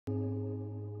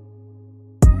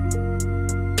What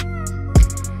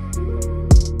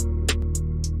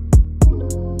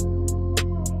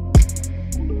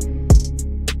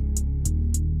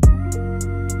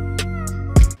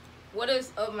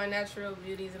is up, my natural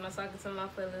beauties? And I'm talking to my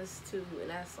playlist too, and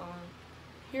that's on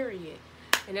period.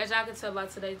 And as y'all can tell by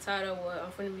today's title, what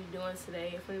I'm gonna be doing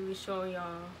today, I'm gonna be showing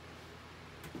y'all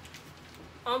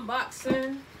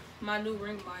unboxing my new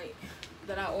ring light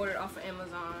that I ordered off of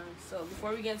Amazon. So before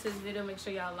we get into this video, make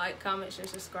sure y'all like, comment, share,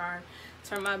 subscribe,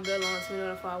 turn my bell on to be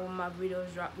notified when my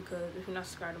videos drop, because if you're not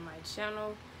subscribed to my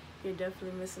channel, you're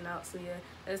definitely missing out. So yeah,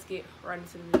 let's get right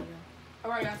into the video.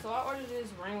 Alright y'all, so I ordered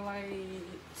this ring light,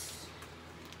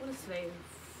 what is today?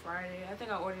 Friday. I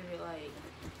think I ordered it like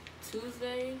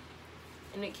Tuesday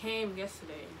and it came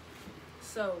yesterday.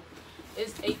 So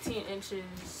it's 18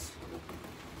 inches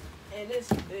and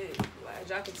it's big. Like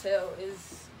y'all can tell,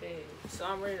 it's big. So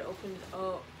I'm ready to open it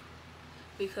up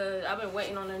because I've been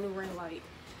waiting on a new ring light,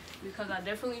 because I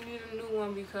definitely need a new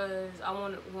one, because I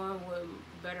wanted one with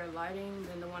better lighting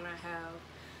than the one I have.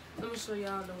 Let me show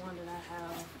y'all the one that I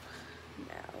have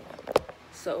now.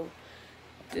 So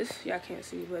this, y'all can't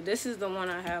see, but this is the one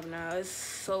I have now. It's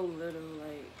so little,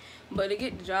 like, but to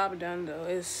get the job done though,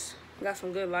 it's got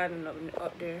some good lighting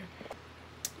up there.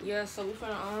 Yeah, so we're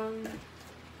gonna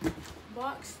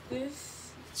unbox this.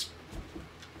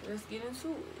 Let's get into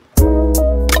it.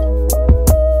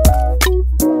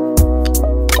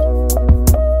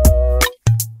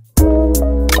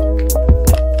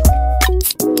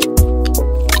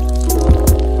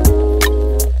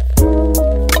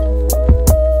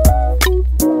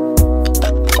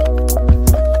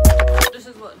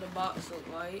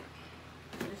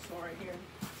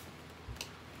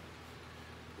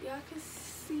 Y'all can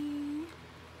see.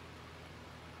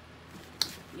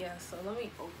 Yeah, so let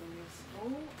me open this.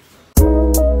 Oh.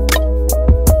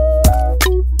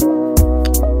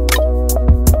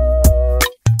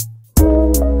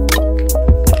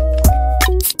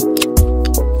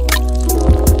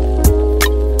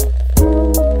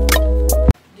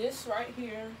 This right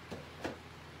here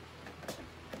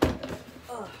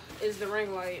is the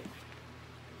ring light.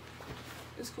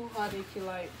 It's cool how they can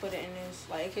like put it in this,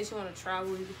 like in case you want to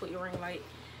travel, you can put your ring light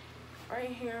right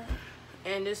here.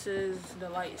 And this is the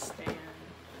light stand,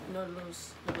 you know,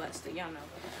 the light stand, y'all know.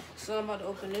 So I'm about to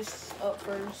open this up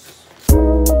first.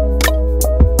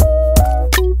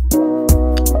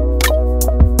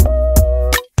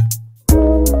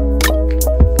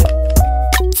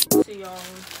 See y'all.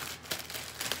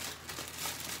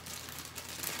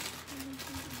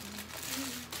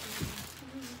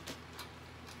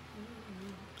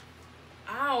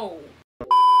 Ow!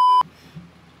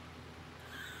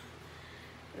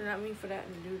 Did not mean for that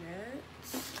to do that.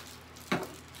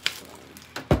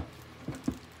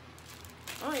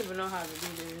 I don't even know how to do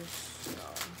this. So.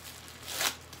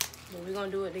 But we're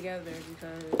gonna do it together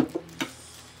because,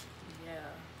 yeah.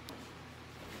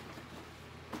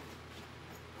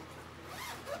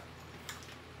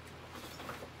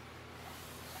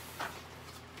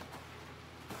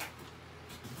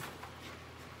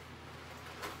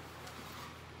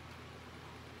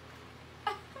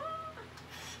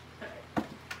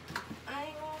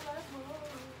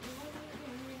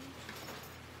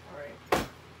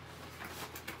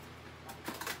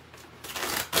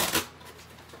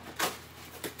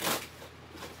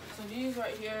 These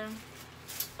right here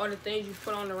are the things you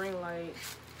put on the ring light.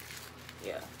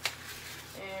 Yeah.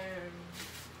 And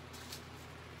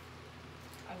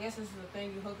I guess this is the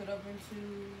thing you hook it up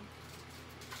into.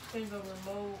 There's a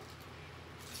remote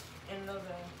and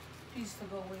another piece to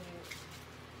go with it.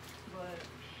 But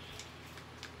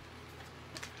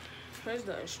here's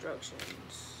the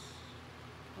instructions.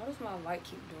 Why does my light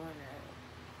keep doing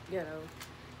that? You know.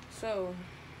 So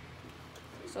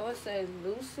it says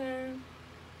loosen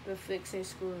the fixing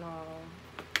screw knob.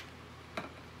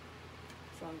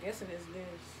 So I'm guessing it's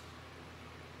this.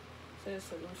 So it's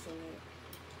to loosen it.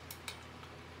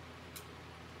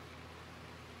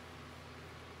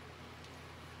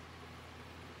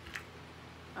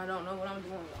 I don't know what I'm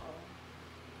doing,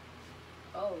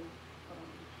 y'all.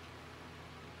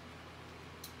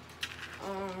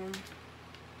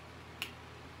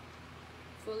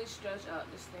 Fully stretch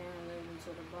out the stand leg into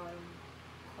the bottom.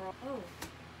 Oh.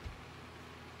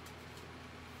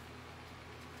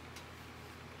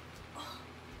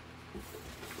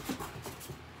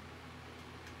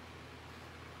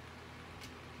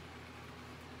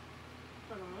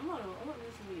 Hold on, I want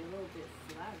this to be a little bit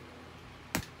flatter.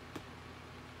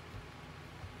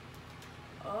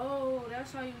 Oh,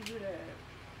 that's how you do that.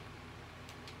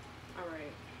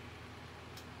 Alright.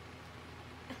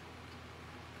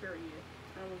 Period.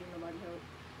 I don't need nobody help.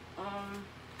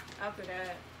 After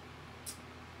that,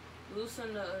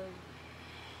 loosen the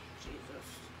Jesus.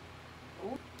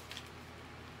 Ooh.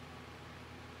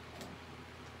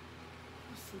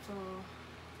 That's too tall.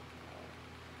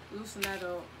 Loosen that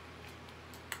up.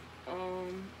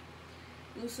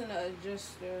 Loosen the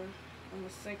adjuster on the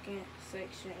second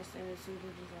section and send it to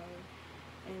the design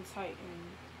and tighten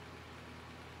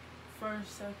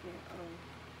first, second.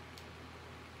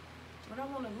 What I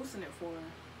want to loosen it for?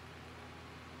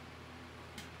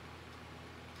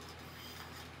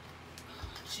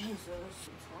 Jesus.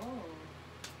 Oh.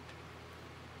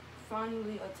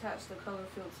 Finally attach the color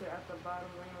filter at the bottom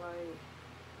ring light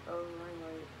of the ring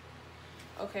light.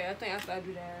 Okay, I think after I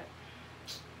do that,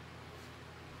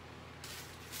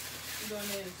 I'm doing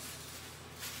this.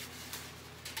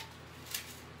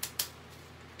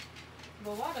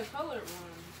 But why the color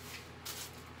one?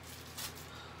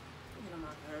 Get on my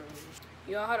nerves.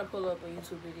 Y'all how to pull up a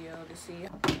YouTube video to see.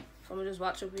 So I'm gonna just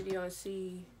watch a video and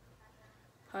see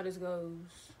how this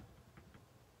goes.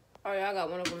 Alright, I got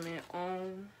one of them in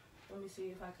on. Let me see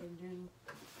if I can do.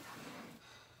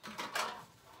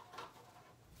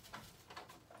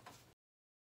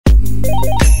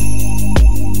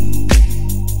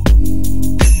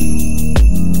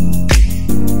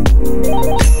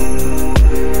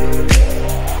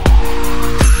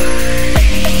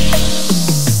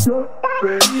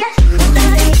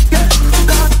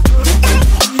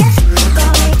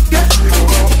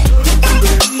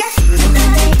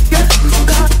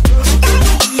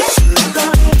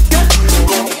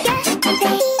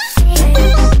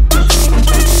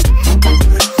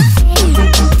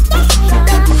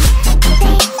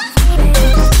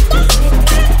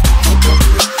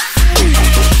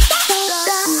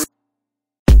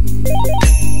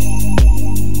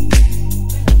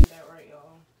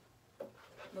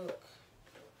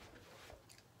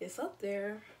 It's up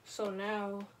there. So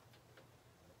now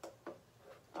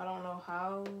I don't know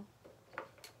how.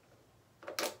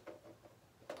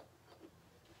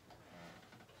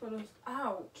 So does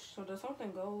ouch. So does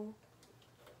something go?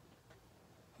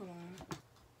 Hold on.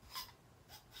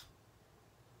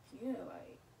 Yeah,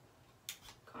 like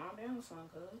calm down, son,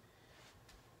 cuz.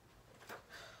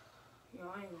 Yo,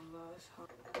 I ain't gonna lie, it's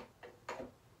hard.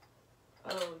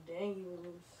 Oh dang, you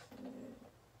loose.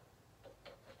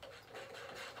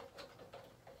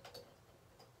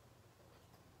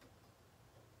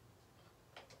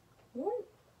 Woo.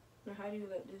 Now how do you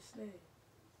let this stay?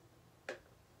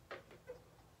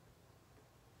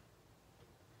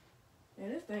 And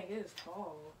this thing is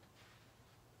tall.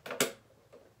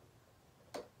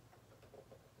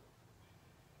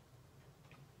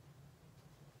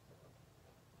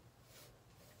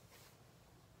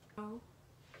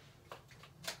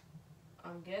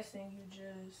 I'm guessing you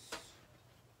just...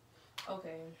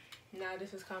 Okay, now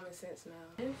this is common sense now.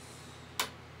 This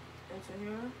into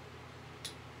here.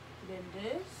 Then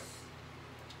this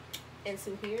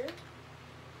into here.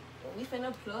 And we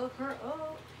finna plug her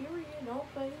up. Period.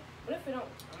 Don't play. What if it don't?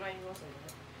 I'm not even gonna say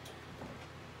that.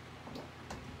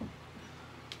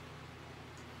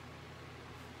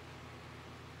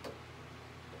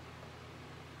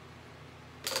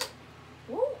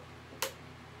 Woo.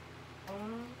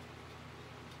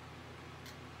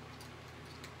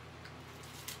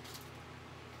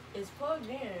 It's plugged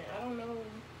in. I don't know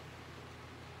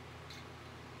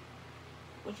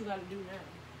what you gotta do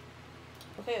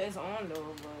now. Okay, it's on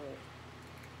though, but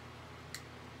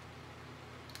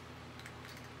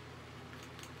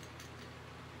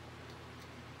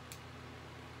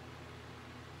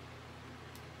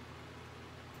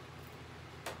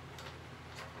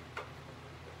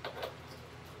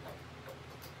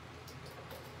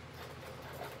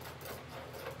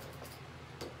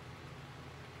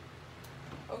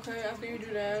okay, after you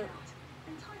do that,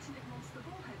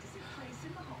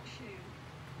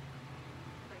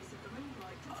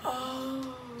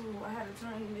 oh, I had to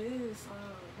turn this on.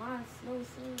 Why so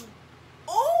soon?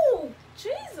 Oh,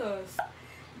 Jesus!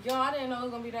 Yo, I didn't know it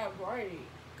was gonna be that bright.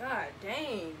 God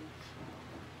dang.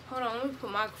 Hold on, let me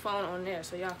put my phone on there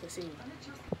so y'all can see.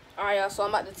 Alright, y'all, so I'm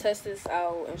about to test this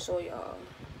out and show y'all.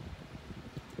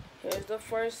 Here's the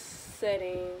first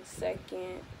setting,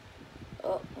 second,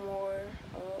 up more,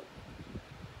 up.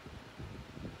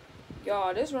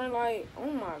 Y'all, this ring light,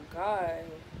 oh my God.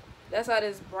 That's how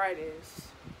this bright is.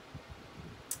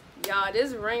 Y'all,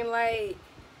 this ring light,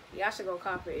 y'all should go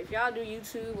copy it. If y'all do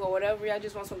YouTube or whatever, y'all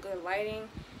just want some good lighting,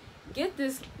 get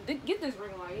this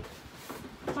ring light.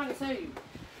 I'm trying to tell you.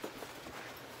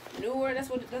 NEEWER, that's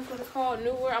what it's called,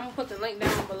 NEEWER. I'm gonna put the link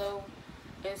down below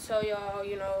and tell y'all,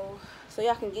 you know, so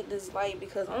y'all can get this light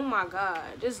because oh my God,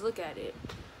 just look at it.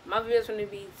 My video's gonna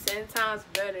be 10 times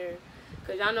better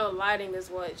because y'all know lighting is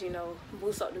what, you know,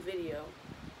 boosts up the video.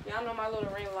 Y'all know my little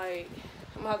ring light.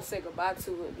 I'm gonna have to say goodbye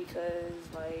to it because,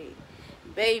 like,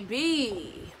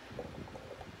 baby.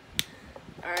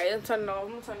 Alright, let's turn it off. I'm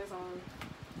gonna turn this on.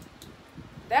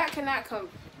 That cannot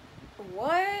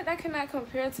what? That cannot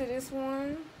compare to this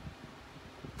one.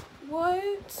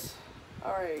 What?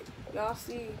 Alright, y'all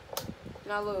see.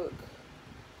 Now look.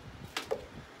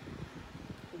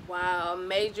 Wow,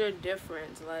 major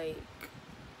difference. Like,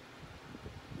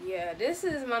 yeah, this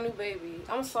is my new baby.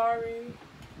 I'm sorry,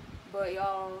 but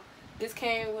y'all, this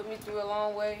came with me through a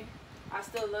long way. I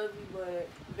still love you, but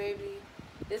baby,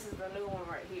 this is the new one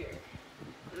right here.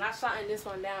 I'm not shutting this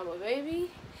one down, but baby,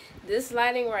 this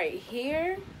lighting right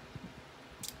here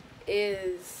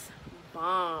is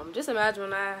bomb. Just imagine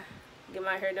when I get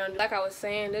my hair done. Like I was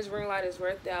saying, this ring light is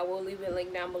worth it. I will leave a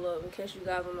link down below in case you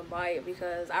guys want to buy it,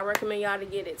 because I recommend y'all to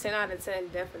get it. 10 out of 10,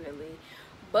 definitely.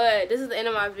 But this is the end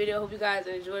of my video. Hope you guys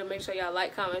enjoyed. Make sure y'all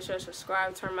like, comment, share,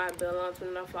 subscribe, turn my bell on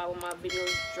to notify when my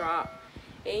videos drop.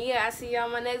 And yeah, I see y'all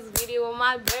in my next video with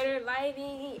my better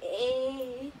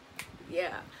lighting.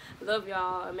 Yeah, love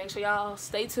y'all, and make sure y'all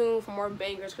stay tuned for more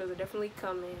bangers because they're definitely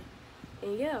coming.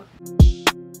 And yeah.